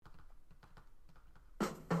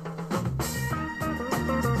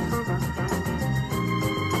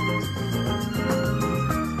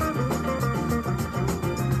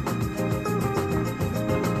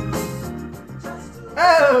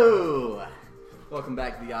Yo! Welcome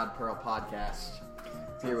back to the Odd Pearl Podcast.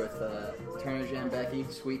 Here with Turner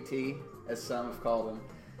Jambecki, Sweet Tea, as some have called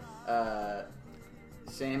him,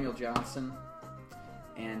 Samuel Johnson,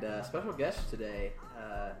 and special guest today,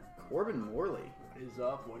 Corban Morley. What is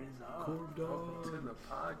up? What is up? Welcome to the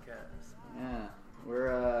podcast. Yeah,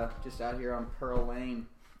 we're just out here on Pearl Lane.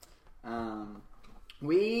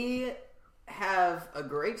 We have a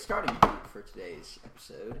great starting point for today's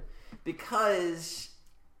episode because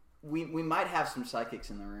we might have some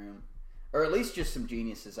psychics in the room, or at least just some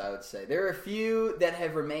geniuses, I would say. There are a few that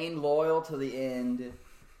have remained loyal to the end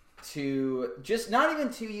to just not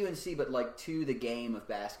even to UNC, but like to the game of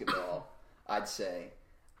basketball, I'd say.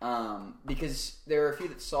 Because there are a few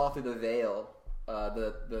that saw through the veil,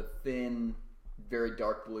 the thin, very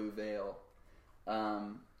dark blue veil,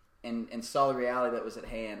 and saw the reality that was at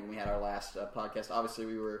hand when we had our last podcast. Obviously,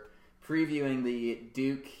 we were previewing the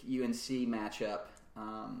Duke-UNC matchup.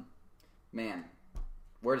 Man,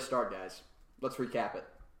 where to start, guys? Let's recap it.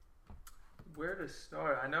 Where to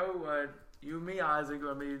start? I know you and me, Isaac,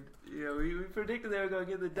 we predicted they were going to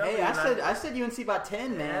get the W. Hey, I said UNC by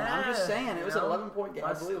 10, man. Yeah, I'm just saying. It was an 11-point game.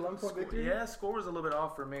 I believe 11-point victory. Yeah, score was a little bit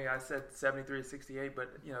off for me. I said 73-68,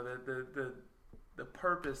 but, the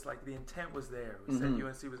purpose, like the intent was there. We said UNC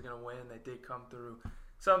was going to win. They did come through.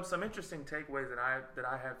 Some interesting takeaways that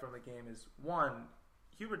I had from the game is, one,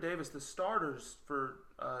 Hubert Davis, the starters for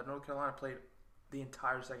North Carolina played the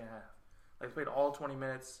entire second half. Like, they played all 20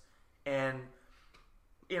 minutes. And,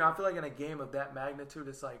 I feel like in a game of that magnitude,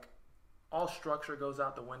 it's like all structure goes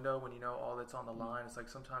out the window when you know all that's on the line. It's like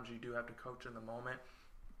sometimes you do have to coach in the moment.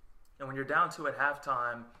 And when you're down 2 at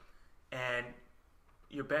halftime and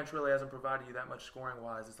your bench really hasn't provided you that much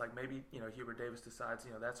scoring-wise, it's like maybe, Hubert Davis decides,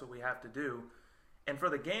 that's what we have to do. And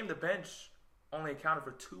for the game, the bench only accounted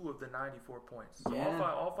for 2 of the 94 points. So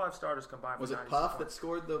all five starters combined for 96 points. Was it Puff that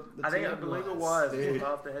scored the I believe it was.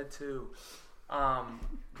 Puff that had 2.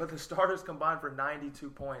 But the starters combined for 92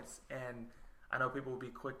 points. And I know people will be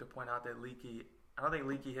quick to point out that I don't think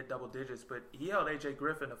Leaky hit double digits, but he held A.J.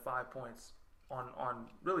 Griffin to 5 points on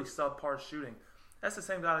really subpar shooting. That's the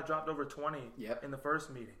same guy that dropped over 20 in the first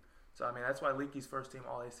meeting. So, that's why Leakey's first team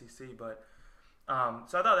All-ACC. But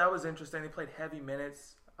so I thought that was interesting. They played heavy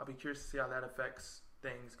minutes. I'll be curious to see how that affects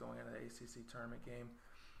things going into the ACC tournament game.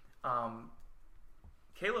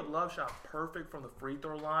 Caleb Love shot perfect from the free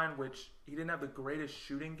throw line, which he didn't have the greatest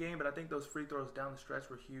shooting game, but I think those free throws down the stretch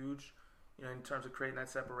were huge, in terms of creating that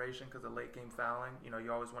separation because of late game fouling.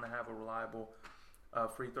 You always want to have a reliable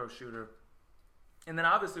free throw shooter. And then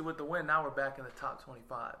obviously with the win, now we're back in the top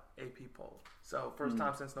 25 AP poll. So first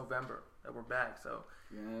time since November that we're back. So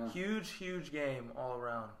huge game all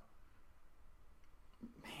around.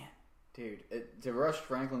 Man, dude, to rush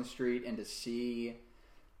Franklin Street and to see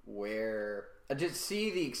where just see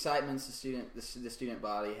the excitement the student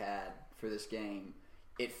body had for this game.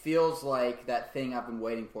 It feels like that thing I've been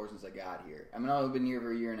waiting for since I got here. I've been here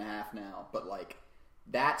for a year and a half now, but like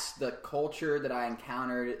that's the culture that I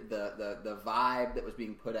encountered, the vibe that was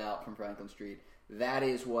being put out from Franklin Street. That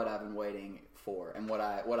is what I've been waiting for, and what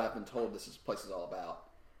I've been told this place is all about.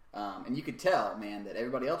 And you could tell, man, that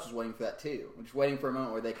everybody else was waiting for that too. Just waiting for a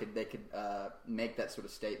moment where they could make that sort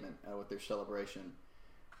of statement with their celebration.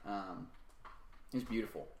 It was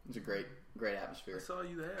beautiful. It was a great atmosphere. I saw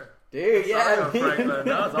you there, dude. Franklin. That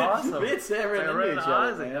was awesome. We had ran into each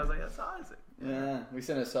other. I was like, that's Isaac. Yeah, we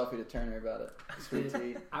sent a selfie to Turner about it. Sweet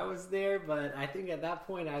tea. I was there, but I think at that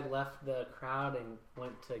point I left the crowd and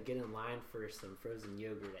went to get in line for some frozen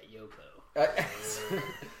yogurt at Yoko.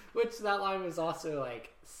 Which that line was also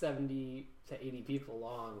like 70 to 80 people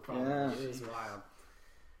long. Probably. Yeah. It was wild.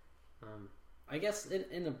 I guess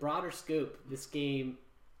in a broader scope, this game,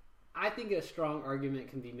 I think a strong argument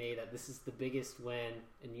can be made that this is the biggest win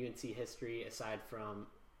in UNC history aside from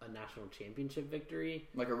a national championship victory.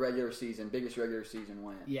 Like biggest regular season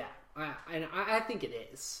win. Yeah, I think it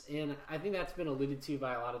is. And I think that's been alluded to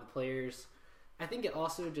by a lot of the players. I think it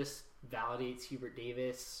also just validates Hubert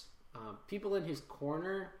Davis. People in his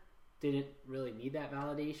corner didn't really need that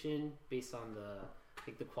validation based on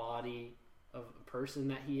the quality of a person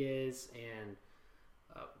that he is and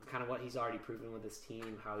kind of what he's already proven with his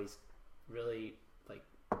team, how he's really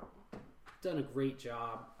done a great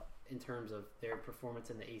job in terms of their performance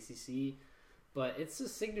in the ACC, but it's a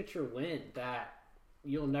signature win that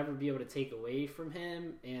you'll never be able to take away from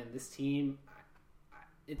him and this team.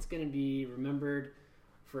 It's going to be remembered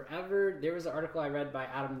forever. There was an article I read by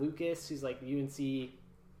Adam Lucas, who's like the UNC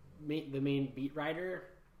the main beat writer,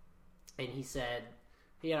 and he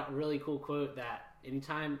had a really cool quote that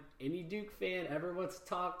anytime any Duke fan ever wants to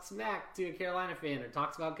talk smack to a Carolina fan or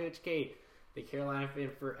talks about Coach K, the Carolina fan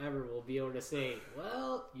forever will be able to say,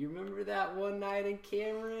 well, you remember that one night in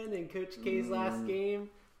Cameron and Coach K's last game?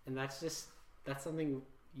 And that's something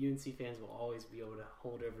UNC fans will always be able to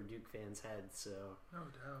hold over Duke fans' heads. So no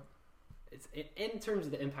doubt. It's in terms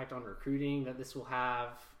of the impact on recruiting that this will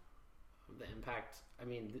have, the impact. I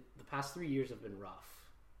mean, the past 3 years have been rough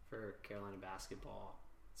for Carolina basketball.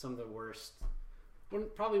 Some of the worst,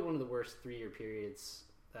 probably one of the worst 3-year periods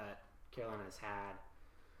that Carolina has had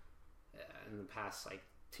in the past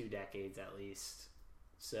 2 decades at least.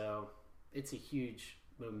 So it's a huge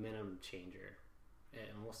momentum changer,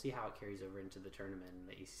 and we'll see how it carries over into the tournament and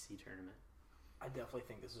the ACC tournament. I definitely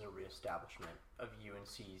think this is a reestablishment of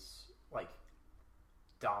UNC's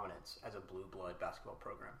dominance as a blue blood basketball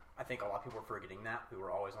program. I think a lot of people are forgetting that we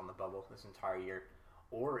were always on the bubble this entire year,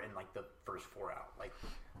 or in the first 4 out.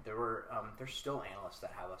 There's still analysts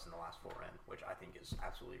that have us in the last 4 in, which I think is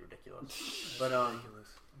absolutely ridiculous.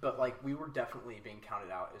 But we were definitely being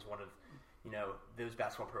counted out as one of those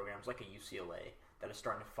basketball programs like a UCLA that is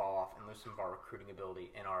starting to fall off and lose some of our recruiting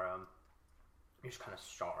ability and our just kind of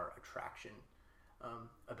star attraction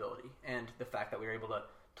ability. And the fact that we were able to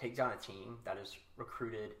take down a team that has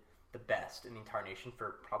recruited the best in the entire nation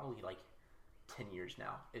for probably 10 years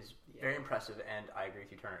now is very impressive. And I agree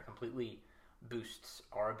with you, Turner. It completely boosts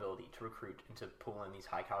our ability to recruit and to pull in these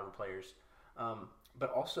high caliber players,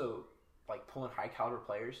 but also pulling high caliber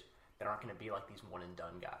players that aren't going to be these one and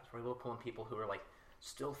done guys. We're able to pull in people who are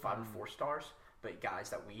still 5 and 4 stars, but guys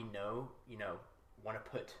that we know want to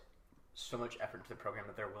put so much effort into the program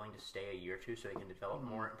that they're willing to stay a year or two so they can develop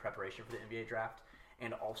more in preparation for the NBA draft,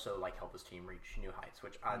 and also help this team reach new heights,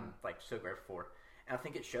 which I'm so grateful for. And I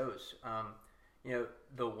think it shows.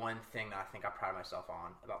 The one thing that I think I pride myself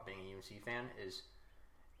on about being a UNC fan is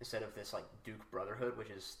instead of this Duke brotherhood, which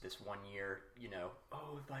is this 1 year,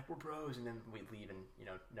 we're bros, and then we leave and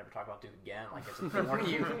never talk about Duke again. It's a thing where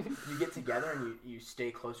you get together and you stay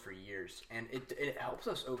close for years, and it helps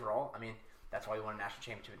us overall. I mean, that's why we won a national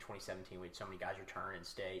championship in 2017. We had so many guys return and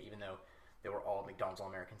stay, even though they were all McDonald's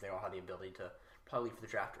All-Americans. They all had the ability to probably leave for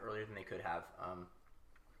the draft earlier than they could have,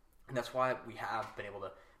 and that's why we have been able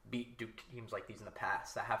to beat Duke teams like these in the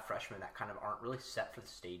past that have freshmen that kind of aren't really set for the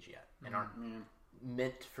stage yet and aren't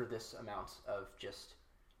meant for this amount of just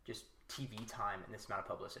TV time and this amount of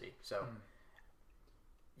publicity. So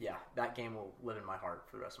yeah, that game will live in my heart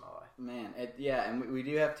for the rest of my life. Man, and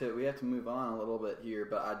we have to move on a little bit here,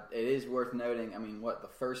 but it is worth noting. I mean, the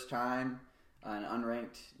first time an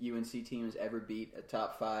unranked UNC team has ever beat a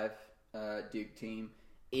top 5 Duke team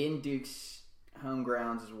in Duke's home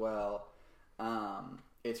grounds as well.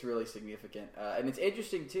 It's really significant, and it's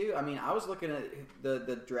interesting too. I mean, I was looking at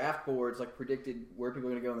the draft boards, predicted where people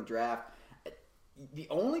are going to go in the draft. The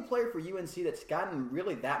only player for UNC that's gotten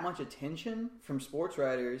really that much attention from sports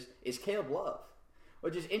writers is Caleb Love,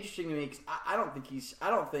 which is interesting to me because I don't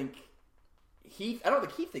think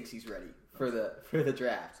he thinks he's ready for the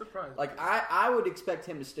draft. Surprised. I would expect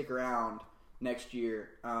him to stick around next year.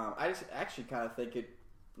 I just actually kind of think it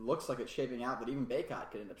looks like it's shaping out that even Baycott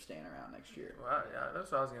could end up staying around next year. Well, yeah,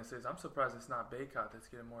 that's what I was going to say. I'm surprised it's not Baycott that's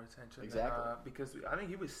getting more attention. Exactly. Because I think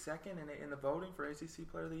he was second in the voting for ACC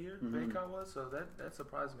Player of the Year. Baycott was, so that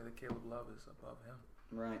surprised me that Caleb Love is above him.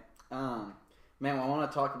 Right. Man, I want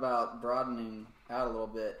to talk about broadening out a little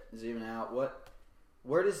bit, zooming out.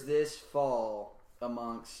 Where does this fall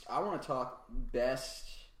amongst? I want to talk best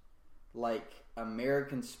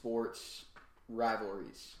American sports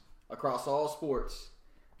rivalries across all sports.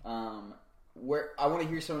 Where I want to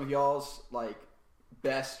hear some of y'all's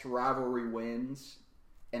best rivalry wins,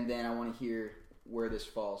 and then I want to hear where this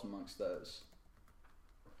falls amongst those.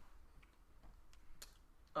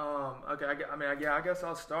 Okay. I guess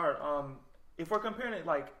I'll start. If we're comparing it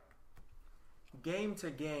game to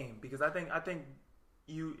game, because I think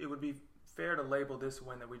it would be fair to label this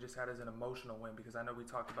win that we just had as an emotional win, because I know we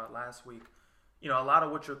talked about last week. A lot of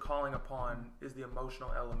what you're calling upon is the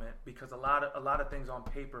emotional element, because a lot of things on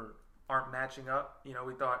paper aren't matching up.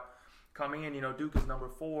 We thought coming in, Duke is number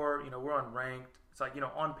 4. We're unranked. It's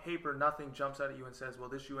on paper, nothing jumps out at you and says, well,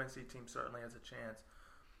 this UNC team certainly has a chance.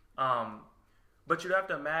 But you'd have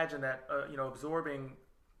to imagine that, absorbing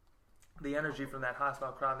the energy from that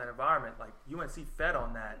hostile crowd in that environment, UNC fed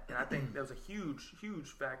on that. And I think that was a huge, huge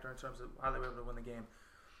factor in terms of how they were able to win the game.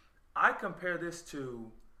 I compare this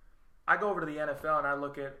to, I go over to the NFL and I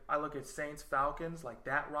look at Saints Falcons,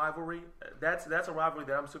 that rivalry. That's a rivalry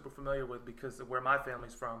that I'm super familiar with because of where my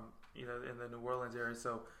family's from, in the New Orleans area.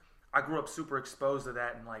 So I grew up super exposed to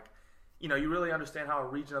that, and you really understand how a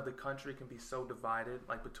region of the country can be so divided,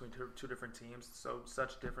 between two different teams,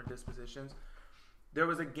 such different dispositions. There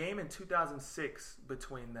was a game in 2006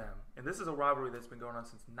 between them, and this is a rivalry that's been going on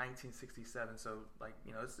since 1967. So, like,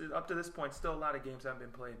 you know, it's, up to this point, still a lot of games haven't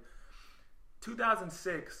been played.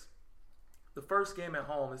 2006, the first game at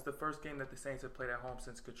home is the first game that the Saints have played at home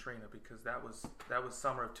since Katrina, because that was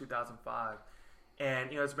summer of 2005,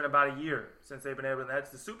 and you know, it's been about a year since they've been able to. That's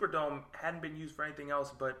the Superdome hadn't been used for anything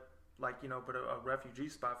else but a refugee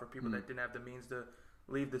spot for people that didn't have the means to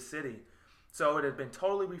leave the city. So it had been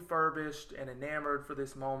totally refurbished and enamored for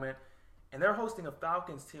this moment. And they're hosting a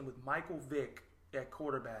Falcons team with Michael Vick at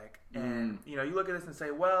quarterback. And, you know, you look at this and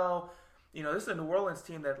say, well, you know, this is a New Orleans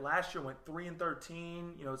team that last year went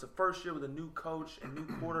 3-13. You know, it's the first year with a new coach and new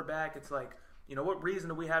quarterback. It's like, you know, what reason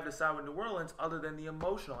do we have to side with New Orleans other than the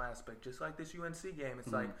emotional aspect? Just like this UNC game.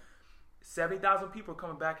 It's like 70,000 people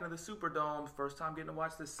coming back into the Superdome, first time getting to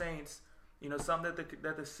watch the Saints. You know, something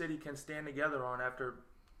that the city can stand together on after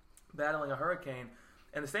battling a hurricane,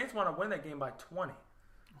 and the Saints want to win that game by 20.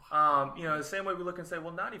 You know, the same way we look and say,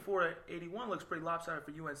 well, 94-81 looks pretty lopsided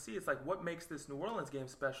for UNC. It's like, what makes this New Orleans game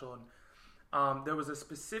special? And there was a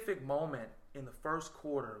specific moment in the first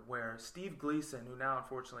quarter where Steve Gleason, who now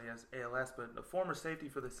unfortunately has ALS, but a former safety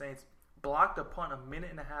for the Saints, blocked a punt a minute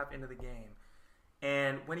and a half into the game.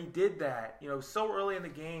 And when he did that, you know, so early in the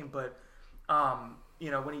game, but you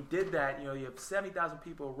know, when he did that, you know, you have 70,000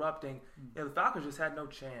 people erupting. You know, the Falcons just had no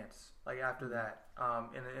chance, like, after that,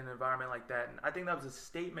 in an environment like that. And I think that was a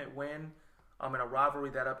statement win in a rivalry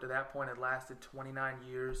that up to that point had lasted 29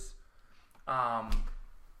 years.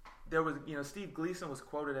 There was, you know, Steve Gleason was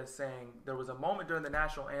quoted as saying, there was a moment during the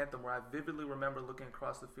national anthem where I vividly remember looking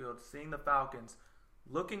across the field, seeing the Falcons,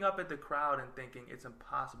 looking up at the crowd and thinking, it's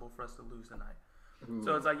impossible for us to lose tonight.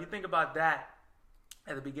 So it's like, you think about that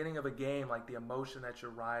at the beginning of a game, like the emotion that you're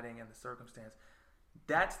riding and the circumstance.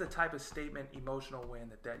 That's the type of statement, emotional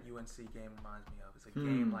win that UNC game reminds me of. It's a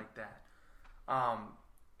game like that.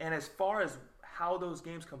 And as far as how those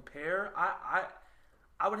games compare,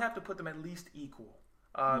 I would have to put them at least equal.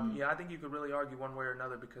 Yeah, I think you could really argue one way or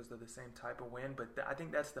another because they're the same type of win, but I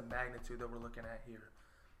think that's the magnitude that we're looking at here.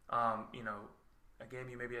 You know, a game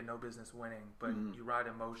you maybe had no business winning, but you ride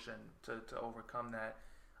emotion to overcome that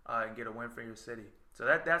and get a win for your city. So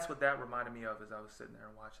that's what that reminded me of as I was sitting there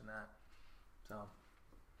and watching that. So,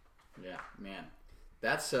 yeah, man,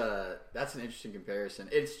 that's an interesting comparison.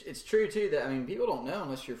 It's true too that, I mean, people don't know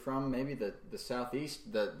unless you're from maybe the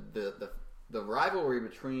Southeast. The rivalry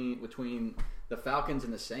between the Falcons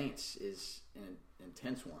and the Saints is an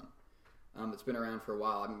intense one. It's been around for a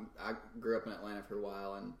while. I mean, I grew up in Atlanta for a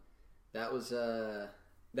while, and that was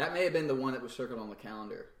that may have been the one that was circled on the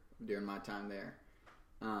calendar during my time there.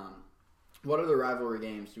 What other rivalry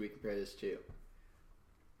games do we compare this to?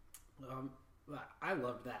 I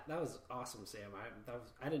loved that. That was awesome, Sam.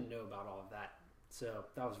 I didn't know about all of that, so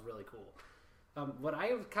that was really cool. What I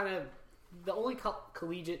have kind of the only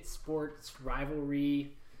collegiate sports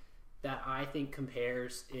rivalry that I think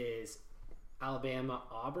compares is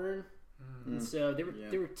Alabama-Auburn. And so there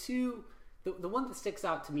were two. The one that sticks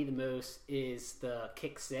out to me the most is the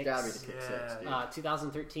kick six. Gotta be the kick six, dude.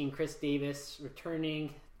 2013, Chris Davis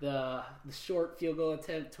returning the short field goal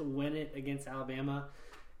attempt to win it against Alabama.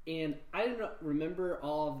 And I didn't remember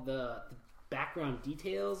all of the background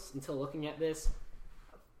details until looking at this.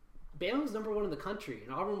 Bama was number 1 in the country,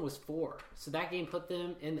 and Auburn was 4. So that game put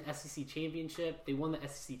them in the SEC championship. They won the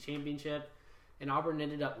SEC championship, and Auburn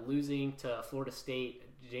ended up losing to Florida State,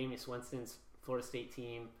 Jameis Winston's Florida State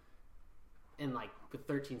team, and like with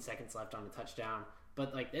 13 seconds left on the touchdown.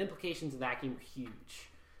 But like the implications of that game were huge.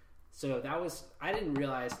 So that was, I didn't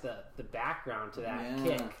realize the background to that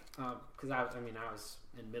kick because I was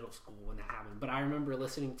in middle school when that happened. But I remember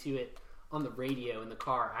listening to it on the radio in the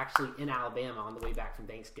car, actually in Alabama on the way back from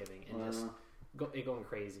Thanksgiving, and just going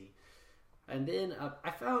crazy. And then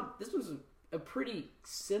I found this was a pretty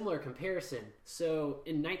similar comparison. So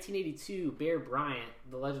in 1982, Bear Bryant,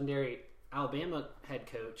 the legendary Alabama head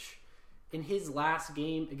coach, in his last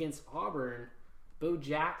game against Auburn, Bo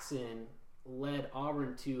Jackson led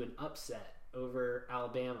Auburn to an upset over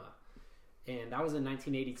Alabama. And that was in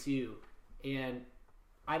 1982. And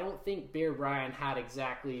I don't think Bear Bryant had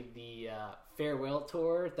exactly the farewell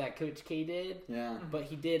tour that Coach K did. Yeah. But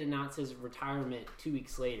he did announce his retirement 2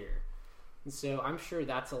 weeks later. And so I'm sure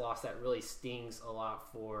that's a loss that really stings a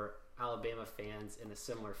lot for Alabama fans in a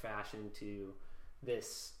similar fashion to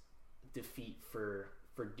this defeat for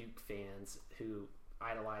Duke fans who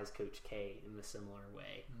idolize Coach K in a similar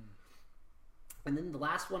way. And then the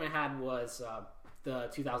last one I had was the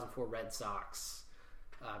 2004 Red Sox.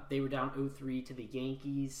 They were down 0-3 to the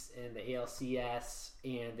Yankees in the ALCS,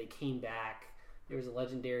 and they came back There was a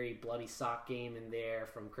legendary bloody sock game in there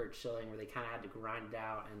from Kurt Schilling where they kind of had to grind it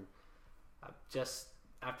out. And just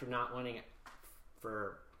after not winning it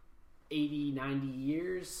for 80, 90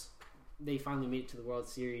 years, they finally made it to the World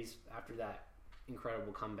Series after that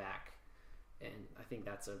incredible comeback. And I think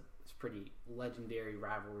it's a pretty legendary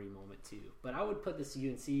rivalry moment too. But I would put this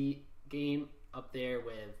UNC game up there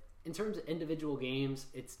with, in terms of individual games,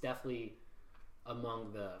 it's definitely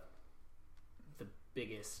among the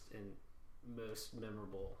biggest and most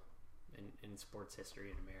memorable in sports history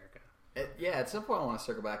in America. At some point I want to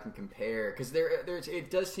circle back and compare, because it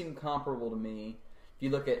does seem comparable to me. If you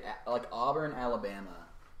look at like Auburn, Alabama,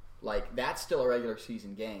 like that's still a regular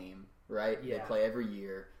season game, right? Yeah. They play every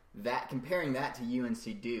year. Comparing that to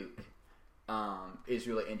UNC Duke is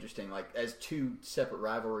really interesting, like as two separate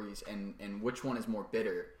rivalries, and which one is more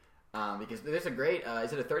bitter. Because there's a great,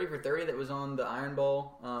 is it a 30 for 30 that was on the Iron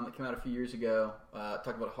Bowl that came out a few years ago?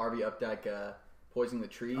 Talking about Harvey Updike poisoning the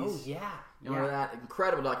trees. Oh, yeah. You remember that?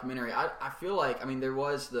 Incredible documentary. I feel like, there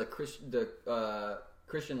was the Christian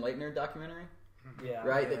Laettner documentary,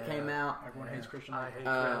 right, that came out. Everyone hates Christian. I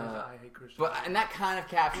hate Christian. And that kind of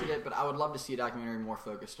captured it, but I would love to see a documentary more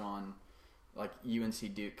focused on like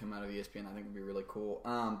UNC Duke come out of ESPN. I think would be really cool.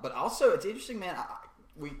 But also, it's interesting, man.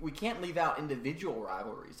 We can't leave out individual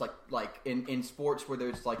rivalries like in sports where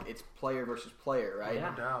there's like it's player versus player, right? Yeah.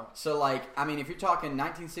 No doubt. So like if you're talking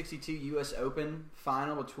 1962 U.S. Open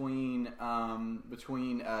final between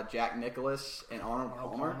Jack Nicklaus and Arnold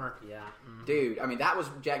Palmer. Yeah. Dude, that was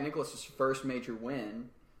Jack Nicklaus's first major win,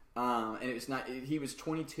 and it was not. He was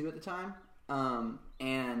 22 at the time,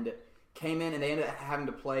 and came in and they ended up having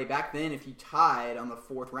to play. Back then, if you tied on the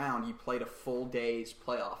fourth round, you played a full day's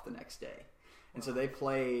playoff the next day. And so they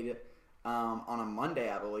played on a Monday,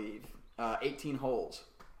 I believe, 18 holes.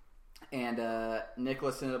 And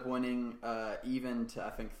Nicklaus ended up winning even to,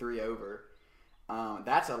 I think, 3 over.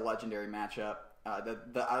 That's a legendary matchup.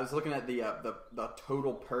 I was looking at the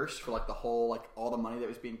total purse for like the whole, like all the money that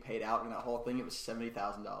was being paid out in that whole thing. It was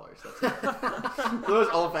 $70,000. That's it. It was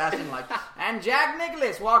old fashioned, like, and Jack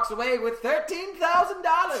Nicklaus walks away with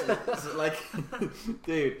 $13,000. So, like,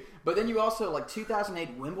 dude. But then you also, like,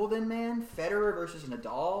 2008 Wimbledon, man, Federer versus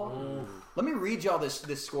Nadal. Ooh. Let me read y'all this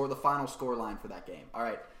score, the final score line for that game. All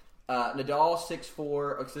right, Nadal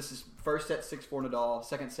 6-4. This is first set 6-4 Nadal.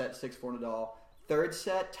 Second set 6-4 Nadal. Third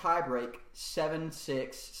set, tiebreak,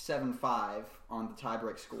 7-6, 7-5 on the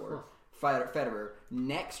tiebreak score. Federer.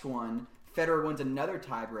 Next one, Federer wins another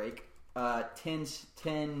tiebreak,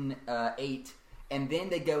 10-8, and then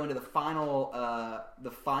they go into the final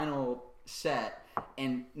set,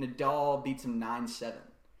 and Nadal beats him 9-7.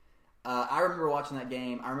 I remember watching that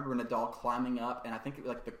game. I remember Nadal climbing up, and I think it was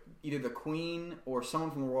like either the Queen or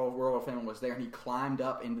someone from the royal family was there, and he climbed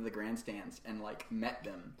up into the grandstands and like met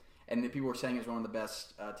them. And the people were saying it was one of the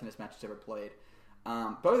best tennis matches ever played.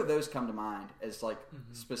 Both of those come to mind as like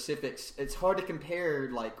specifics. It's hard to compare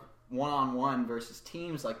like one-on-one versus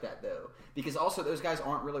teams like that though, because also those guys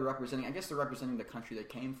aren't really representing. I guess they're representing the country they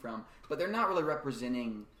came from, but they're not really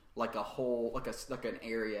representing like a whole, like an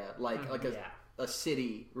area, like a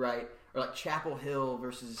city, right? Or like Chapel Hill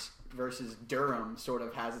versus Durham sort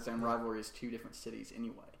of has its own rivalry as two different cities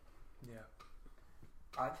anyway. Yeah,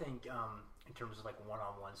 I think. In terms of like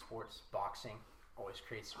one-on-one sports, boxing always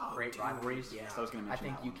creates great rivalries. Yeah, I was going to mention. I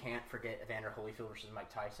think that you one. can't forget Evander Holyfield versus Mike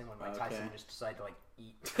Tyson when Mike Tyson just decided to like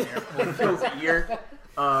eat Evander Holyfield's ear.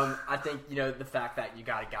 I think the fact that you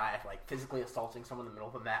got a guy like physically assaulting someone in the middle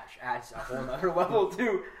of a match adds a whole other level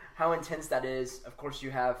to how intense that is. Of course,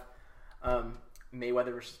 you have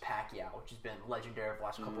Mayweather versus Pacquiao, which has been legendary for the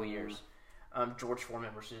last couple of years. George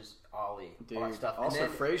Foreman versus Ali, all that stuff. Also,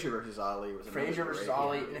 Frazier versus Ali was Frazier versus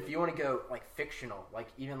Ali, and if you want to go like fictional, like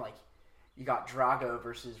even like you got Drago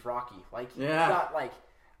versus Rocky, like you got like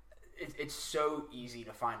it's so easy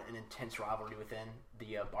to find an intense rivalry within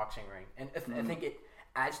the boxing ring, and I think it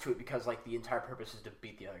adds to it because like the entire purpose is to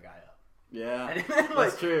beat the other guy up. Yeah, and, that's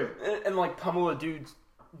like, true. And like pummel a dude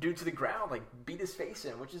to the ground, like beat his face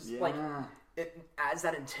in, which is like it adds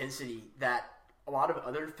that intensity that a lot of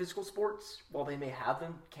other physical sports, while they may have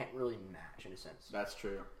them, can't really match in a sense. That's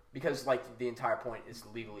true. Because like the entire point is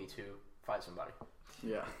legally to fight somebody.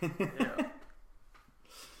 Yeah.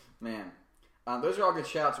 Man, those are all good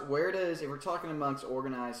shouts. If we're talking amongst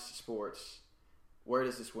organized sports, where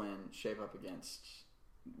does this win shape up against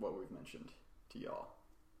what we've mentioned to y'all?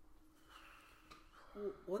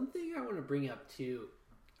 One thing I want to bring up too,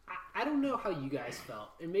 I don't know how you guys felt,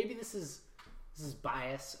 and maybe this is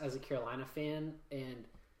bias as a Carolina fan, and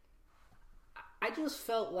I just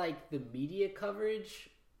felt like the media coverage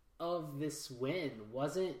of this win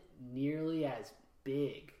wasn't nearly as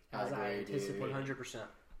big as I anticipated. 100%.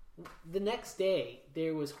 The next day,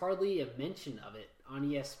 there was hardly a mention of it on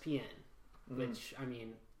ESPN, which, I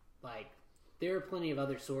mean, like, there are plenty of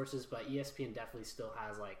other sources, but ESPN definitely still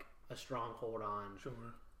has, like, a strong hold on,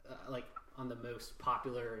 like, on the most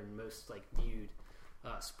popular and most, like, viewed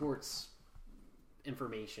sports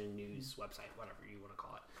information, news, website, whatever you want to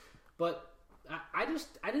call it. But I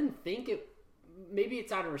didn't think it, maybe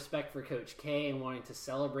it's out of respect for Coach K and wanting to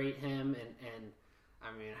celebrate him and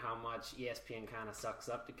I mean, how much ESPN kind of sucks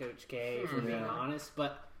up to Coach K, for being honest.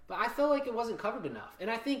 But I felt like it wasn't covered enough. And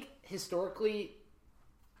I think historically,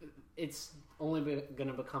 it's only going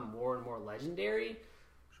to become more and more legendary.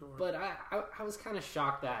 Sure. But I was kind of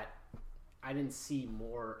shocked that I didn't see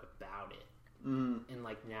more about it in,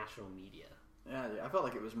 like, national media. Yeah, I felt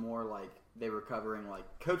like it was more like they were covering,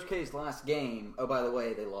 like, Coach K's last game. Oh, by the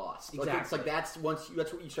way, they lost. Exactly. Like, it's like that's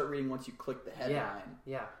what you start reading once you click the headline.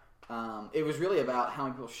 Yeah. It was really about how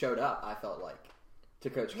many people showed up, I felt like, to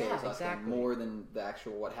Coach K's last game, more than the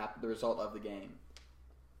actual what happened, the result of the game.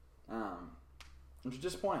 Which is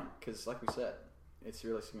disappointing, because, like we said, it's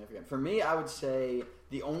really significant. For me, I would say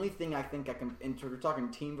the only thing I think I can, we're talking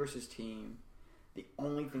team versus team, the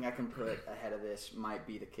only thing I can put ahead of this might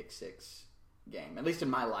be the kick six game, at least in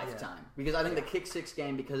my lifetime. Because I think the kick six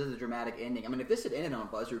game, because of the dramatic ending, I mean, if this had ended on a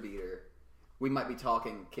buzzer beater, we might be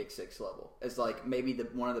talking kick six level. It's like maybe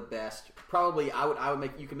one of the best, probably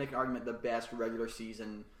you could make an argument the best regular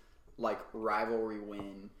season like rivalry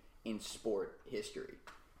win in sport history.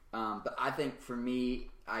 But I think for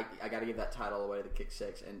me, I got to give that title away to the kick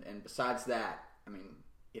six. And besides that, I mean,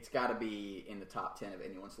 it's got to be in the top 10 of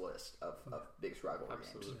anyone's list of biggest rivalry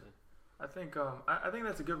games. I think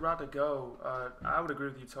that's a good route to go. I would agree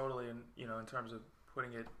with you totally, in terms of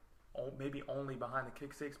putting it maybe only behind the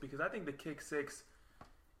kick six, because I think the kick six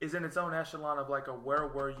is in its own echelon of like a where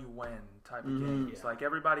were you when type of game. It's like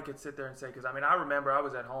everybody could sit there and say, because I mean, I remember I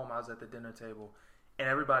was at home, I was at the dinner table, and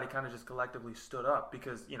everybody kind of just collectively stood up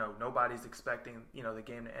because, nobody's expecting, the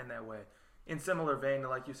game to end that way. In similar vein to,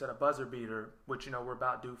 like you said, a buzzer beater, which, we're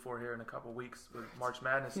about due for here in a couple weeks with March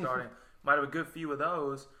Madness starting. Might have a good few of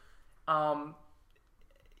those. And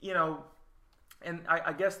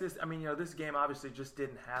I guess this game obviously just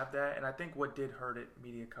didn't have that. And I think what did hurt it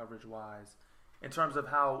media coverage wise, in terms of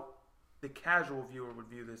how the casual viewer would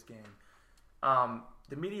view this game,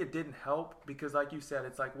 the media didn't help because, like you said,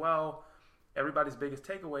 it's like, well, everybody's biggest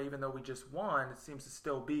takeaway, even though we just won, it seems to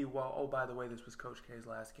still be, well, oh, by the way, this was Coach K's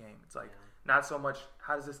last game. It's like not so much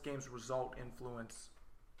how does this game's result influence,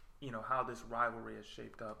 how this rivalry is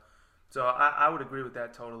shaped up. So I would agree with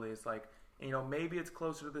that totally. It's like, maybe it's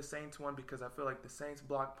closer to the Saints one because I feel like the Saints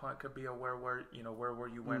block punt could be a where were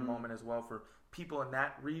you win moment as well for people in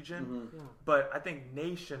that region. But I think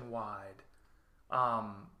nationwide,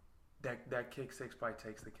 that kick six probably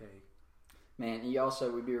takes the cake. Man,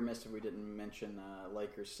 we'd be remiss if we didn't mention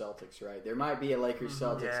Lakers-Celtics, right? There might be a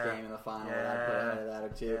Lakers-Celtics game in the final that I'd put ahead of that or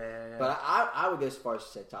two. Yeah. But I would go as far as to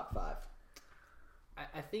say top 5.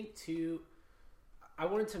 I think, too, I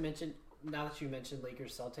wanted to mention, now that you mentioned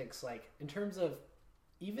Lakers-Celtics, like, in terms of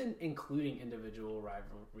even including individual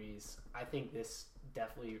rivalries, I think this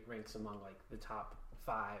definitely ranks among, like, the top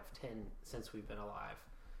 5, 10 since we've been alive.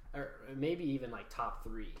 Or maybe even, like, top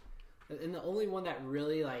 3. And the only one that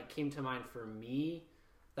really, like, came to mind for me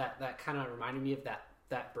that kind of reminded me of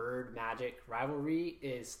that Bird Magic rivalry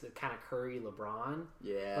is the kind of Curry-LeBron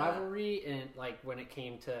rivalry. And, like, when it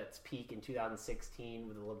came to its peak in 2016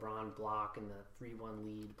 with the LeBron block and the 3-1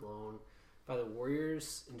 lead blown by the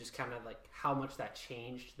Warriors, and just kind of, like, how much that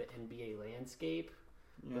changed the NBA landscape.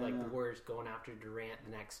 With, like, the Warriors going after Durant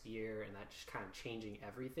the next year and that just kind of changing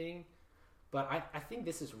everything. But I think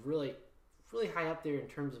this is really, really high up there in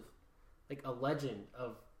terms of, like, a legend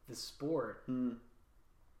of the sport,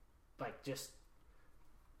 like, just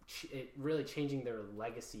it really changing their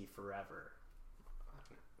legacy forever.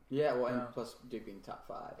 Yeah, well, and plus Duke being top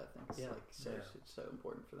 5, I think it's so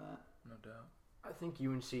important for that. No doubt. I think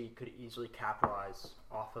UNC could easily capitalize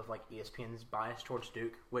off of, like, ESPN's bias towards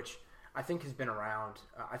Duke, which I think has been around.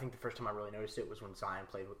 I think the first time I really noticed it was when Zion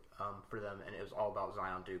played for them, and it was all about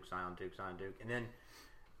Zion, Duke. And then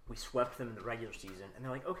we swept them in the regular season, and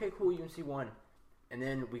they're like, okay, cool, UNC won. And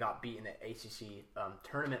then we got beat in the ACC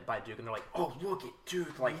tournament by Duke, and they're like, oh, look at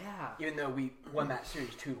Duke. Like, even though we won that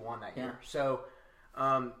series 2-1 that year. So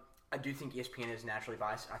I do think ESPN is naturally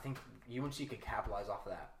biased. I think UNC could capitalize off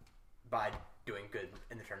of that by doing good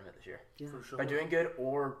in the tournament this year. Yeah. For sure. By doing good,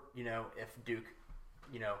 or, if Duke,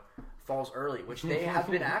 falls early, which they have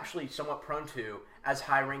been actually somewhat prone to as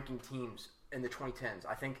high-ranking teams in the 2010s.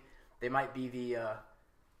 I think they might be the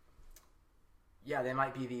Yeah, they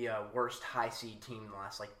might be the worst high seed team in the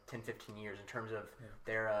last 10, 15 years in terms of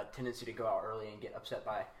their tendency to go out early and get upset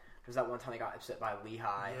by. There's that one time they got upset by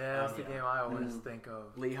Lehigh. Yeah, that's the game I always think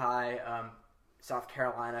of. Lehigh, South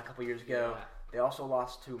Carolina a couple years ago. Yeah. They also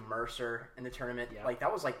lost to Mercer in the tournament. Yeah.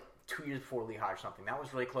 That was 2 years before Lehigh or something. That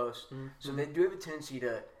was really close. Mm-hmm. So they do have a tendency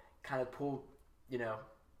to kind of pull,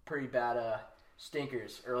 pretty bad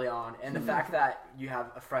stinkers early on. And the fact that you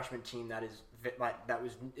have a freshman team that is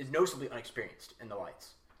noticeably unexperienced in the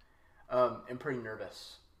lights, and pretty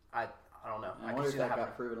nervous. I don't know. I wonder if that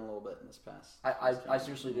got proven a little bit in this past. I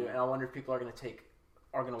seriously do, and I wonder if people are going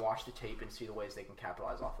to watch the tape and see the ways they can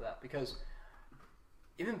capitalize off of that, because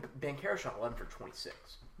even Banchero shot 11 for 26.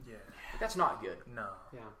 Yeah, that's not good. No,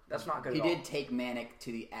 yeah, that's not good. He at all. did take Manic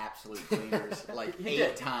to the absolute cleaners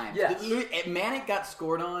 8 times. Yes. Manic got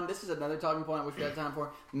scored on. This is another talking point which we had time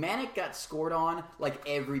for. Manic got scored on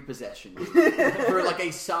every possession for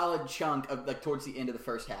a solid chunk of towards the end of the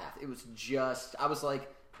first half. It was just I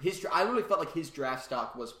literally felt like his draft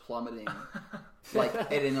stock was plummeting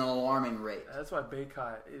at an alarming rate. That's why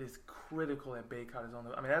Baycott, it is critical that Baycott is on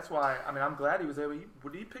the. That's why. I'm glad he was able.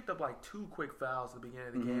 He picked up 2 quick fouls at the beginning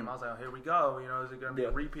of the game. I was like, oh, here we go. Is it going to be a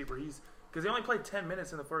repeat where because he only played 10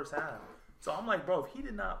 minutes in the first half. So I'm like, bro, if he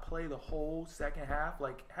did not play the whole second half,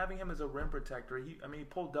 having him as a rim protector, he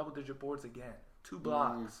pulled double-digit boards again, 2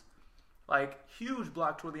 blocks. Huge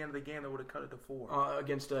block toward the end of the game that would have cut it to 4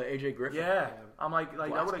 against AJ Griffin. Yeah, I'm like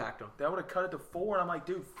that would have cut it to 4, and I'm like,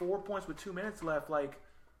 dude, 4 points with 2 minutes left.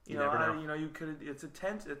 You could. It's a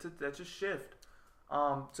tense. That's a shift.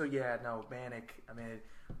 So yeah, no, Manic.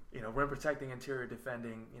 Rim protecting, interior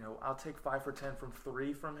defending. I'll take 5 for 10 from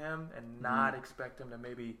 3 from him, and not expect him to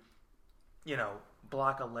maybe,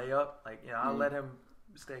 block a layup. I'll let him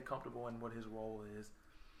stay comfortable in what his role is.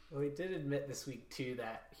 Well, he did admit this week, too,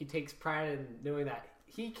 that he takes pride in knowing that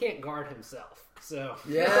he can't guard himself. So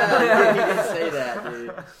yeah, he did say that,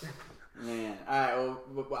 dude. Man. All right,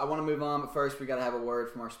 well, I want to move on, but first we got to have a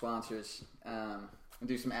word from our sponsors and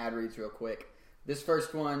do some ad reads real quick. This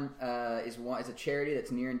first one is a charity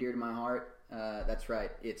that's near and dear to my heart. That's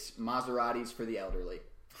right. It's Maseratis for the Elderly.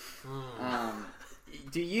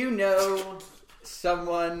 Do you know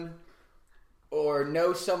someone or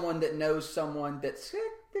know someone that knows someone that's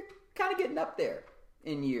kind of getting up there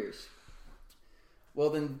in years? Well,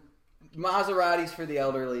 then Maseratis for the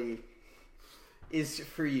Elderly is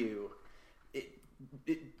for you.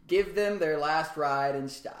 Give them their last ride in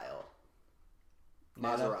style.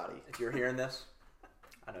 Maserati. If you're hearing this,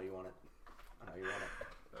 I know you want it. Oh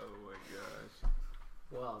my gosh.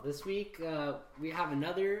 Well, this week we have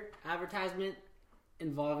another advertisement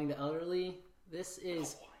involving the elderly. This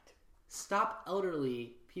is stop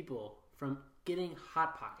elderly people from getting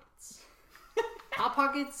Hot Pockets. Hot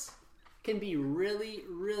Pockets can be really,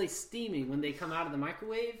 really steaming when they come out of the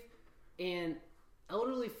microwave, and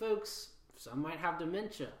elderly folks, some might have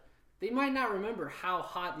dementia. They might not remember how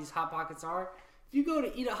hot these Hot Pockets are. If you go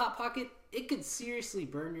to eat a Hot Pocket, it could seriously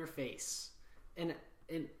burn your face. And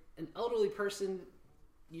an elderly person,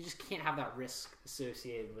 you just can't have that risk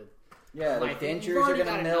associated with. Yeah, the dentures are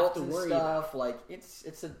gonna melt and stuff.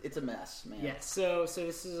 It's a mess, man. Yeah. So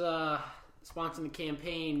this is sponsoring the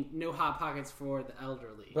campaign. No Hot Pockets for the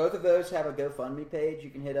elderly. Both of those have a GoFundMe page you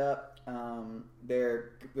can hit up.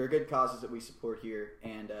 They're good causes that we support here,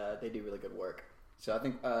 and they do really good work. So I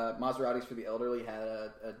think Maseratis for the Elderly had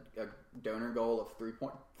a donor goal of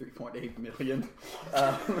 3.8 million.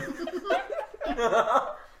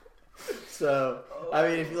 So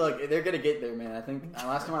if you look, they're gonna get there, man. I think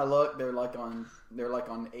last time I looked, they're on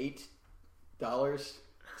 $8.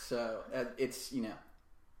 So it's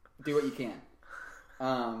do what you can.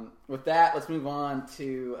 With that, let's move on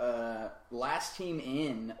to last team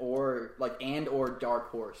in or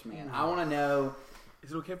dark horse, man. I want to know.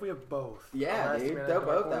 Is it okay if we have both? Yeah, dude. Throw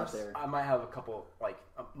both out there. I might have a couple,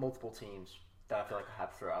 multiple teams that I feel like I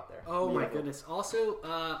have to throw out there. Oh, my goodness. Also,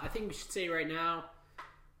 I think we should say right now,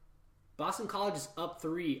 Boston College is up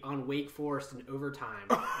 3 on Wake Forest in overtime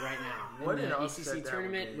right now. What in an the upset ACC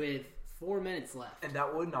tournament with 4 minutes left. And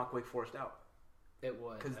that would knock Wake Forest out. It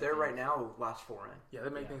would. Because they're right now last 4 in. Yeah,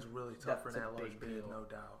 that makes things really tough for an at-large bid, no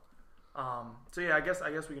doubt. So yeah, I guess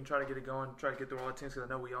we can try to get it going, try to get through all the teams because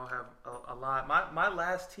I know we all have a lot. My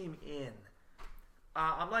last team in,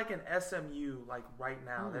 I'm like an SMU right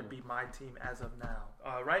now. That'd be my team as of now.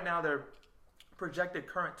 Right now they're projected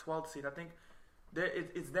current 12th seed. I think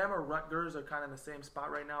it's them or Rutgers are kind of in the same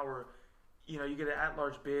spot right now where you get an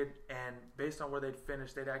at-large bid and based on where they'd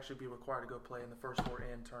finish, they'd actually be required to go play in the first 4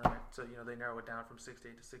 in tournament. So they narrow it down from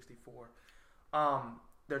 68 to 64.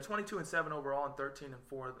 they're 22-7 overall and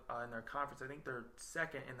 13-4 in their conference. I think they're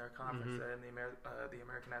second in their conference in the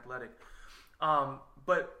American Athletic.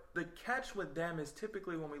 But the catch with them is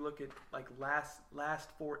typically when we look at like last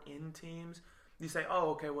 4 in teams, you say,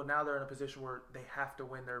 oh, okay, well now they're in a position where they have to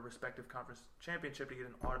win their respective conference championship to get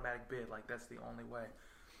an automatic bid. Like that's the only way.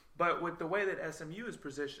 But with the way that SMU is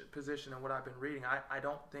positioned and what I've been reading, I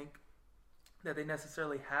don't think that they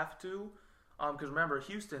necessarily have to. Because remember,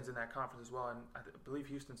 Houston's in that conference as well, and I believe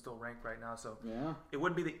Houston's still ranked right now. So it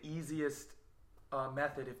wouldn't be the easiest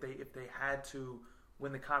method if they had to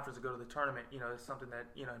win the conference to go to the tournament. You know, it's something that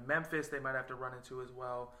in Memphis they might have to run into as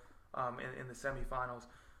well in the semifinals.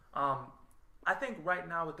 I think right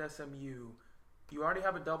now with SMU, you already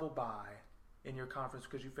have a double bye in your conference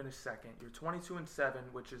because you finished second. You're 22-7,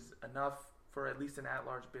 which is enough for at least an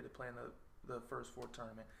at-large bid to play in the first 4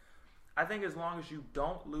 tournament. I think as long as you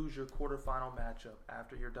don't lose your quarterfinal matchup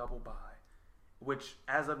after your double bye, which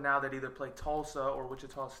as of now they'd either play Tulsa or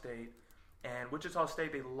Wichita State, and Wichita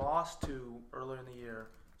State they lost to earlier in the year,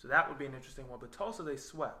 so that would be an interesting one. But Tulsa they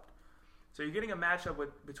swept. So you're getting a matchup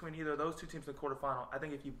between either of those 2 teams in the quarterfinal. I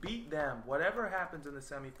think if you beat them, whatever happens in the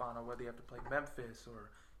semifinal, whether you have to play Memphis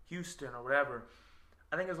or Houston or whatever,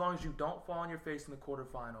 I think as long as you don't fall on your face in the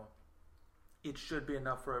quarterfinal, it should be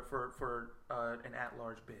enough for an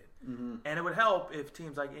at-large bid. Mm-hmm. And it would help if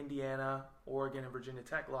teams like Indiana, Oregon, and Virginia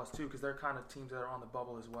Tech lost too, because they're kind of teams that are on the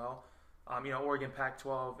bubble as well. Oregon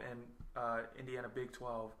Pac-12 and Indiana Big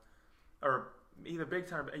 12, or either Big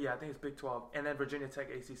 10 or, I think it's Big 12, and then Virginia Tech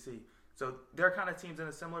ACC. So they're kind of teams in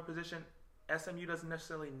a similar position. SMU doesn't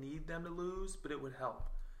necessarily need them to lose, but it would help.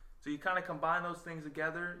 So you kind of combine those things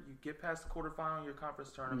together. You get past the quarterfinal in your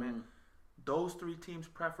conference tournament. Mm-hmm. Those 3 teams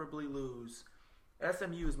preferably lose.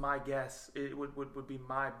 SMU is my guess. It would be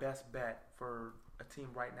my best bet for a team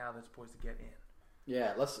right now that's poised to get in.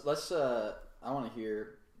 Yeah, let's. I want to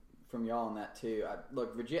hear from y'all on that too.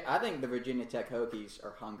 I think the Virginia Tech Hokies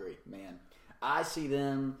are hungry, man. I see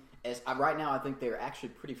them as right now. I think they're actually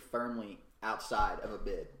pretty firmly outside of a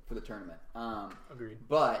bid for the tournament. Agreed.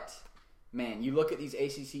 But man, you look at these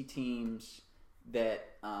ACC teams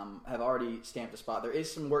that have already stamped a spot. There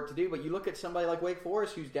is some work to do, but you look at somebody like Wake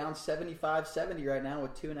Forest who's down 75-70 right now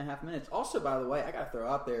with 2.5 minutes. Also, by the way, I got to throw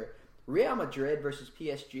out there, Real Madrid versus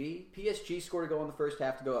PSG. PSG scored a goal in the first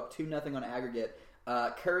half to go up 2-0 on aggregate.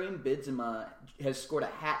 Karim Benzema has scored a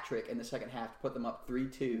hat trick in the second half to put them up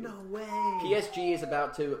 3-2. No way. PSG is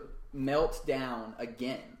about to melt down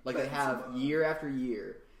again, like they have year after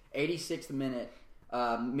year. 86th minute.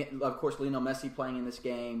 Of course, Lionel Messi playing in this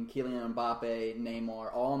game, Kylian Mbappe,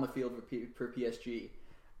 Neymar, all on the field for PSG.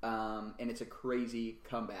 And it's a crazy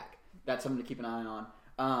comeback. That's something to keep an eye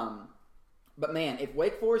on. But man, if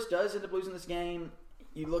Wake Forest does end up losing this game,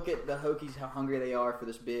 you look at the Hokies, how hungry they are for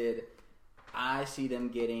this bid. I see them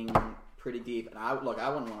getting pretty deep. And I wouldn't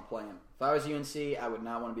want to play them. If I was UNC, I would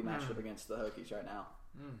not want to be matched up against the Hokies right now.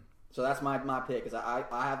 So that's my pick. Is I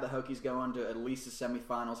have the Hokies going to at least the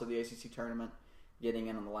semifinals of the ACC tournament, getting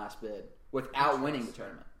in on the last bid without winning the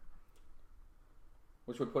tournament,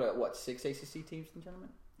 which would put at 6 ACC teams in the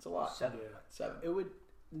tournament. It's a lot. 7. It would.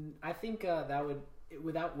 I think that would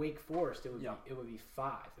without Wake Forest, it would be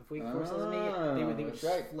 5. If Wake Forest doesn't make it, they would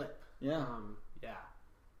flip. Yeah.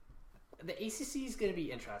 The ACC is going to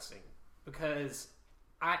be interesting because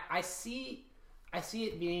I see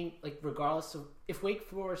it being like, regardless of if Wake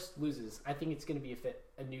Forest loses, I think it's going to be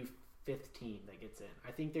a new 5th team that gets in.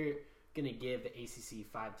 I think they're going to give the ACC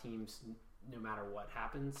 5 teams no matter what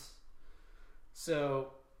happens. So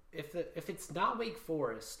if it's not Wake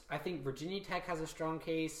Forest, I think Virginia Tech has a strong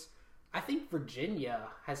case. I think Virginia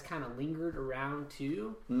has kind of lingered around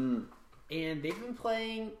too, and they've been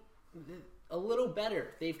playing a little better.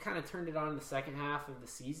 They've kind of turned it on in the second half of the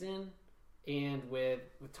season, and with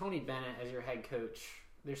Tony Bennett as your head coach,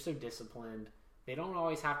 they're so disciplined. They don't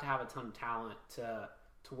always have to have a ton of talent to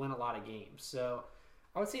win a lot of games. So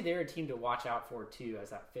I would say they're a team to watch out for too, as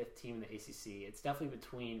that 5th team in the ACC. It's definitely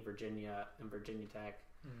between Virginia and Virginia Tech.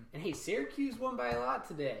 And hey, Syracuse won by a lot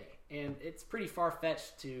today, and it's pretty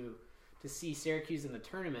far-fetched to see Syracuse in the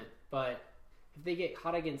tournament. But if they get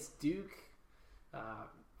hot against Duke,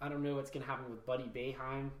 I don't know what's going to happen with Buddy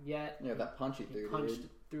Boeheim yet. Yeah, that punch he threw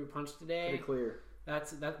a punch today. Pretty clear.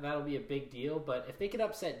 That'll be a big deal. But if they could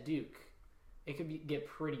upset Duke, it could get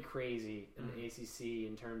pretty crazy in the ACC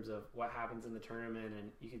in terms of what happens in the tournament,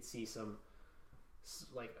 and you could see some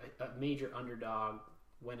like a major underdog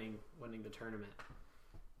winning the tournament.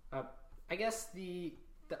 I guess the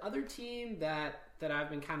other team that I've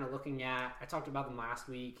been kind of looking at, I talked about them last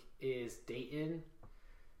week, is Dayton.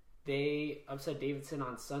 They upset Davidson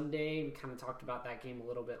on Sunday. We kind of talked about that game a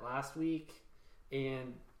little bit last week.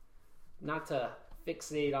 And not to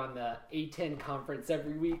fixate on the A10 conference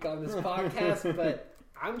every week on this podcast, but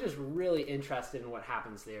I'm just really interested in what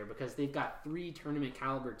happens there because they've got 3 tournament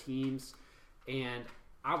caliber teams, and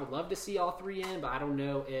I would love to see all 3 in, but I don't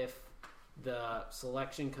know if the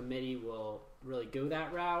selection committee will really go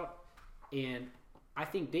that route. And I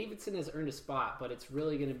think Davidson has earned a spot, but it's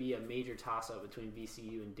really going to be a major toss-up between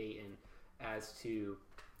VCU and Dayton as to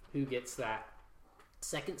who gets that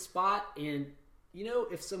second spot. And, you know,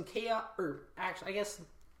 if some chaos, or actually, I guess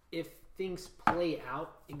if things play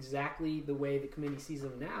out exactly the way the committee sees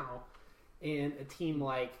them now, and a team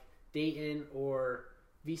like Dayton or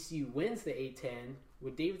VCU wins the A10,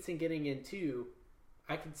 with Davidson getting in too,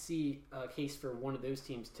 I could see a case for one of those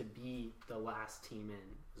teams to be the last team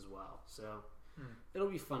in as well. So it'll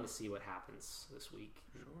be fun to see what happens this week.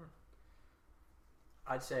 Sure.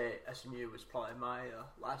 I'd say SMU was probably my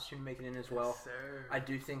last team making in as well. Sir. I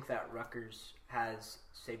do think that Rutgers has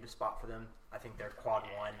saved a spot for them. I think their quad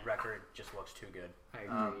 1 record just looks too good. I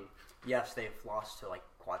agree. Yes, they've lost to like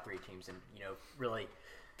quad 3 teams and, really,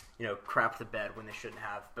 crap the bed when they shouldn't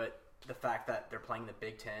have. But the fact that they're playing the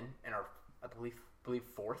Big Ten and are, I believe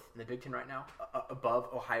 4th in the Big Ten right now, above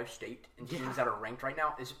Ohio State and teams that are ranked right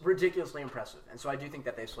now is ridiculously impressive. And so I do think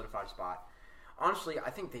that they've solidified a spot. Honestly, I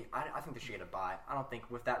think they should get a bye. I don't think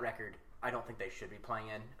with that record, I don't think they should be playing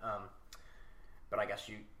in. But I guess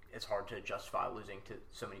it's hard to justify losing to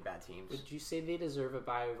so many bad teams. Would you say they deserve a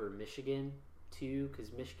bye over Michigan too?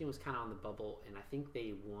 Because Michigan was kind of on the bubble, and I think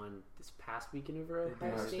they won this past weekend over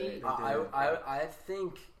Ohio State.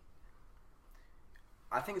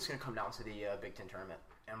 I think it's going to come down to the Big Ten tournament,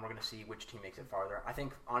 and we're going to see which team makes it farther. I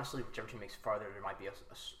think, honestly, whichever team makes it farther, there might be a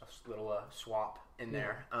little swap in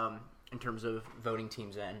there in terms of voting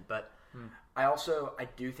teams in. But I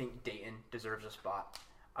do think Dayton deserves a spot.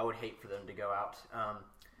 I would hate for them to go out.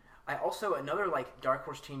 I also, another dark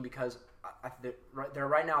horse team, because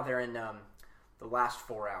they're in the last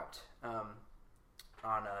 4 out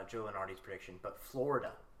on Joe Lenardi's prediction. But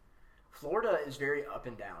Florida is very up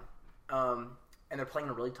and down. And they're playing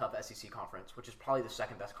a really tough SEC conference, which is probably the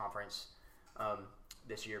second best conference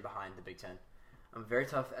this year behind the Big Ten. Very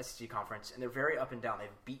tough SEC conference, and they're very up and down. They've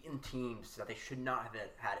beaten teams that they should not have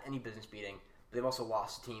had any business beating, but they've also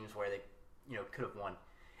lost teams where they could have won.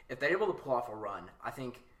 If they're able to pull off a run, I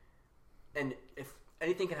think, and if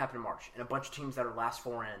anything can happen in March, and a bunch of teams that are last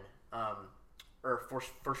 4 in or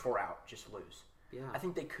first 4 out just lose. Yeah. I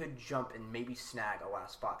think they could jump and maybe snag a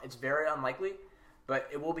last spot. It's very unlikely, but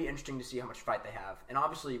it will be interesting to see how much fight they have. And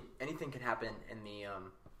obviously, anything can happen in the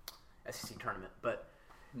SEC tournament. But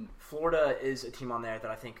Florida is a team on there that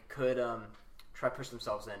I think could try to push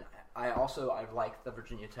themselves in. I like the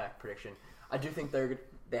Virginia Tech prediction. I do think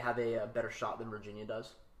they have a better shot than Virginia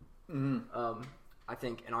does. Mm-hmm. I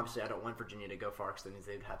think, and obviously I don't want Virginia to go far because that means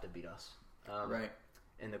they'd have to beat us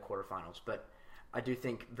in the quarterfinals. But I do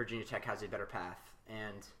think Virginia Tech has a better path.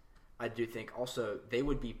 And I do think also they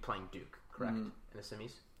would be playing Duke. Correct, in the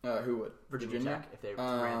semis. Who would? Virginia Tech, if they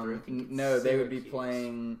ran through. No, they would be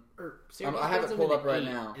playing. I have it pulled up right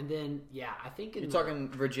now. And then, I think you're talking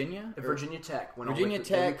Virginia. Virginia Tech. Virginia Tech.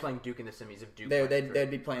 They'd be playing Duke in the semis. If Duke, they'd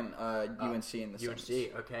be playing UNC in the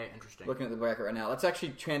semis. UNC. Okay, interesting. Looking at the bracket right now, let's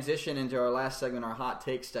actually transition into our last segment, our hot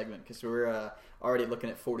take segment, because we're already looking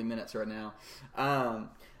at 40 minutes right now.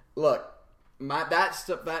 Look.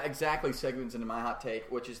 That exactly segues into my hot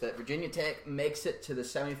take, which is that Virginia Tech makes it to the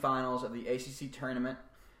semifinals of the ACC tournament.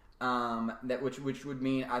 Which would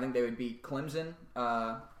mean I think they would beat Clemson,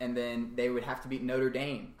 and then they would have to beat Notre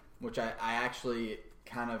Dame, which I actually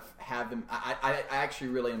kind of have them. I actually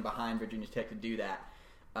really am behind Virginia Tech to do that,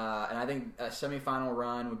 and I think a semifinal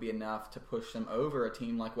run would be enough to push them over a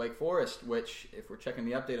team like Wake Forest. Which, if we're checking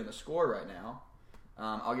the update on the score right now,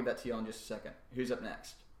 I'll give that to you in just a second. Who's up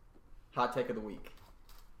next? Hot take of the week.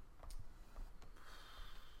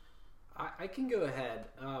 I can go ahead.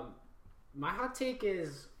 My hot take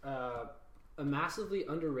is a massively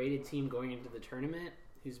underrated team going into the tournament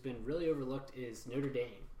who's been really overlooked is Notre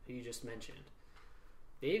Dame, who you just mentioned.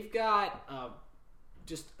 They've got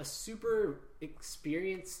just a super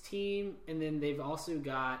experienced team, and then they've also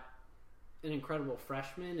got an incredible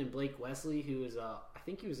freshman in Blake Wesley, who is I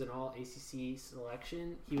think he was an all-ACC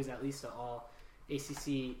selection. He was at least an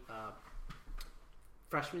all-ACC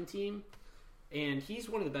freshman team. And he's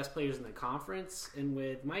one of the best players in the conference. And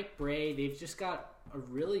with Mike Bray, they've just got a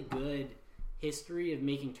really good history of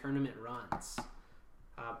making tournament runs.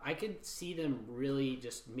 I could see them really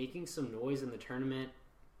just making some noise in the tournament.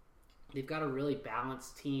 They've got a really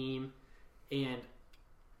balanced team. And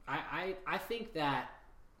I think that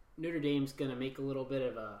Notre Dame's going to make a little bit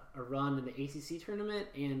of a run in the ACC tournament.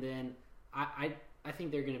 And then I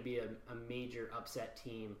think they're going to be a major upset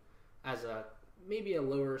team as maybe a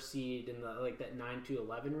lower seed in the that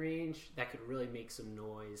 9-11 range that could really make some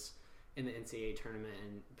noise in the NCAA tournament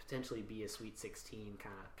and potentially be a Sweet 16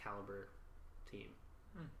 kind of caliber team.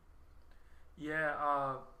 Yeah,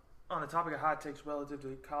 on the topic of hot takes relative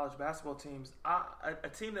to college basketball teams, a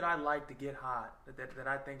team that I like to get hot, that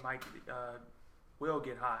I think might will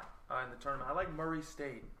get hot in the tournament, I like Murray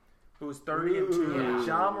State, who is 30-2. Yeah.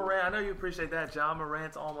 John Morant, I know you appreciate that. John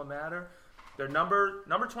Morant's alma mater. They're number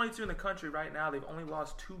 22 in the country right now. They've only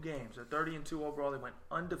lost 2 games. They're 30-2 overall. They went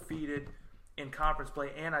undefeated in conference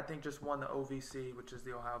play, and I think just won the OVC, which is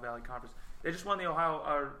the Ohio Valley Conference. They just won the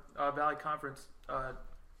Ohio Valley Conference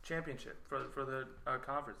championship for the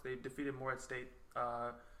conference. They defeated Morehead State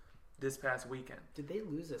this past weekend. Did they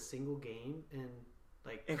lose a single game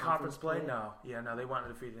in conference play? No, they went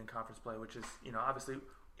undefeated in conference play, which is obviously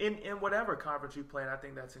in whatever conference you play in. I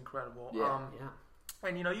think that's incredible. Yeah.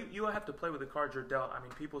 And you have to play with the cards you're dealt. I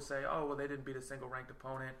mean, people say, oh well, they didn't beat a single ranked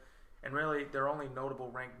opponent, and really their only notable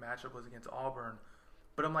ranked matchup was against Auburn.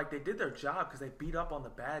 But I'm like, they did their job because they beat up on the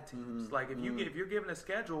bad teams. Mm-hmm. Like if you're given a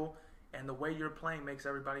schedule and the way you're playing makes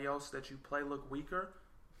everybody else that you play look weaker,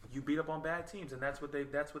 you beat up on bad teams, and that's what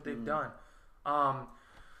they've done.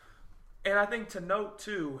 And I think to note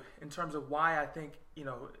too, in terms of why I think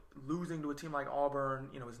losing to a team like Auburn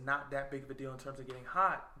is not that big of a deal in terms of getting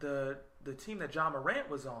hot. The team that John Morant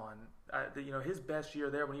was on, his best year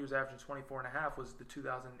there when he was averaging 24.5 was the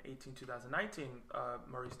 2018-2019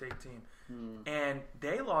 Murray State team, and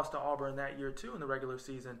they lost to Auburn that year too in the regular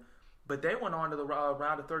season. But they went on to the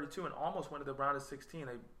round of 32 and almost went to the round of 16.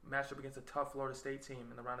 They matched up against a tough Florida State team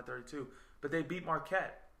in the round of 32. But they beat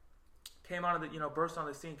Marquette. Came out of burst on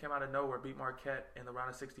the scene, came out of nowhere, beat Marquette in the round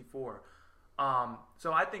of 64.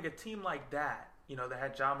 So I think a team like that, that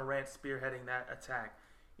had John Morant spearheading that attack,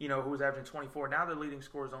 who was averaging 24. Now their leading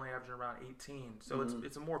scorer is only averaging around 18. So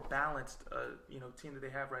it's a more balanced, team that they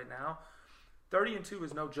have right now. 30-2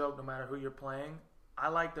 is no joke, no matter who you're playing. I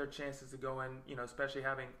like their chances to go in, especially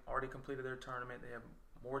having already completed their tournament. They have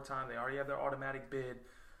more time. They already have their automatic bid.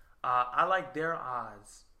 I like their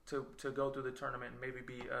odds to go through the tournament and maybe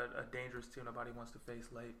be a dangerous team nobody wants to face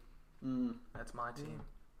late. That's my team.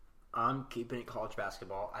 I'm keeping it college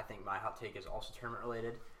basketball. I think my hot take is also tournament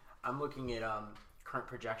related. I'm looking at current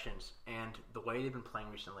projections, and the way they've been playing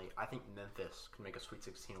recently, I think Memphis can make a Sweet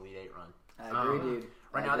 16 Elite 8 run. I agree, dude.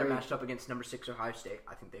 Right now they're matched up against number 6 Ohio State.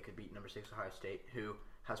 I think they could beat number 6 Ohio State, who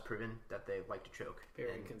has proven that they like to choke in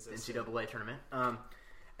the NCAA tournament. And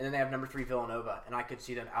then they have number 3 Villanova, and I could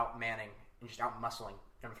see them out-manning and just out-muscling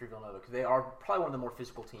number 3 Villanova because they are probably one of the more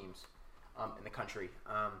physical teams in the country.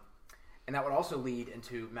 And that would also lead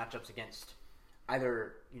into matchups against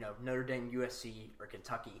either Notre Dame, USC, or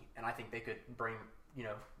Kentucky, and I think they could bring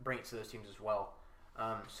it to those teams as well.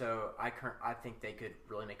 So I think they could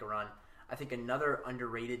really make a run. I think another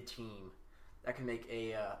underrated team that can make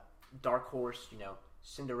a dark horse,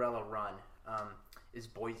 Cinderella run is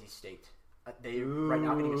Boise State. They right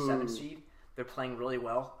now getting a 7 seed. They're playing really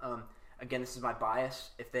well. Again, this is my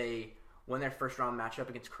bias. If they win their first round matchup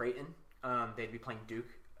against Creighton, they'd be playing Duke,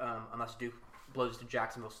 unless Duke blows to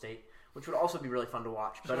Jacksonville State, which would also be really fun to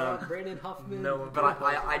watch. But Brandon Huffman. But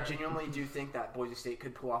I genuinely do think that Boise State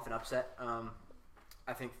could pull off an upset.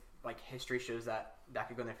 I think history shows that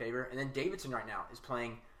could go in their favor. And then Davidson right now is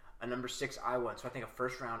playing a number 6 Iowa, so I think a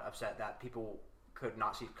first round upset that people could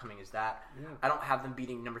not see coming is that. Yeah. I don't have them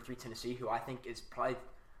beating number 3 Tennessee, who I think is probably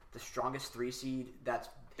the strongest 3 seed that's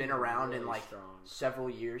been around really in several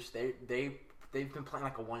years. They've been playing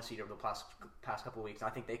like a 1 seed over the past couple of weeks. I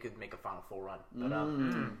think they could make a Final Four run. But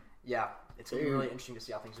yeah, it's gonna be really interesting to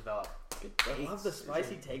see how things develop. I love the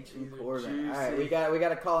spicy takes from Corban. All right, we got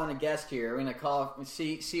to call in a guest here. We're gonna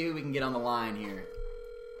see who we can get on the line here.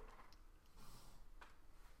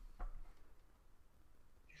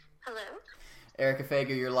 Hello, Erica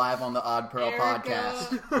Fager, you're live on the Odd Pearl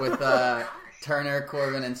podcast with Turner,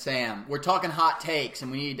 Corban, and Sam. We're talking hot takes,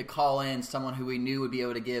 and we needed to call in someone who we knew would be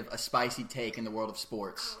able to give a spicy take in the world of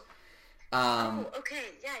sports.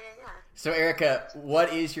 Okay, yeah. So, Erica,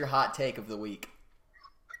 what is your hot take of the week?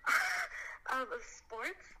 Of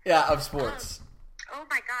sports? Yeah, of sports. Oh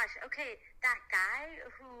my gosh, okay, that guy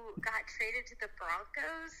who got traded to the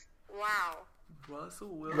Broncos, wow.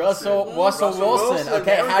 Russell Wilson.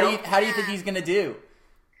 Okay, how do you think he's gonna do?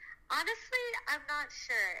 Honestly, I'm not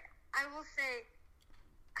sure. I will say,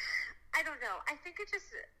 I don't know. I think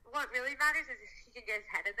what really matters is if he can get his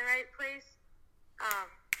head in the right place.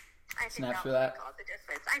 I think that will make all the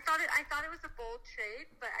difference. I thought it was a bold trade,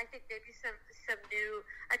 but I think maybe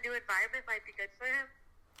a new environment might be good for him.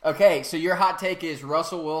 Okay, so your hot take is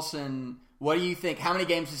Russell Wilson. What do you think? How many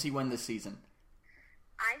games does he win this season?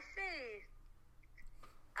 I say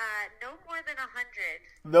no more than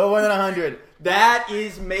 100. No more than 100. That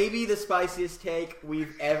is maybe the spiciest take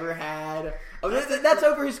we've ever had. Oh, that's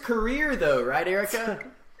over his career, though, right, Erica?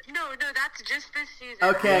 No, that's just this season.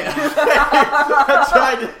 Okay.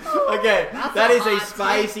 Okay, that is a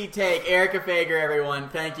spicy take. Erica Fager, everyone.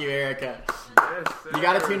 Thank you, Erica. Yes, You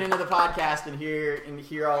got to tune into the podcast and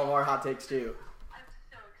hear all of our hot takes, too. I'm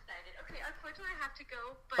so excited. Okay, unfortunately I have to go.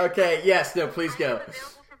 But Okay, yes, no, please I go. am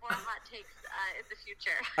available for more hot takes in the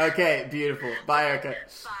future. Okay, beautiful. Bye, Erica.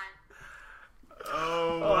 Bye.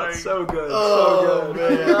 Oh Oh, my! it's so good. Oh, so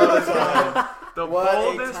good. man. That was fun. The What a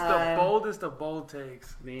boldest time. of bold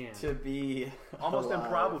takes. Man. To be Almost alive.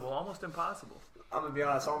 improbable. Almost impossible. I'm gonna be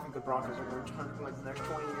honest. I don't think the Broncos are going to return in like the next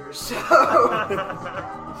 20 years. So.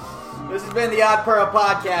 This has been the Odd Pearl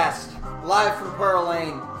Podcast, live from Pearl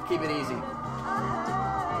Lane. Keep it easy.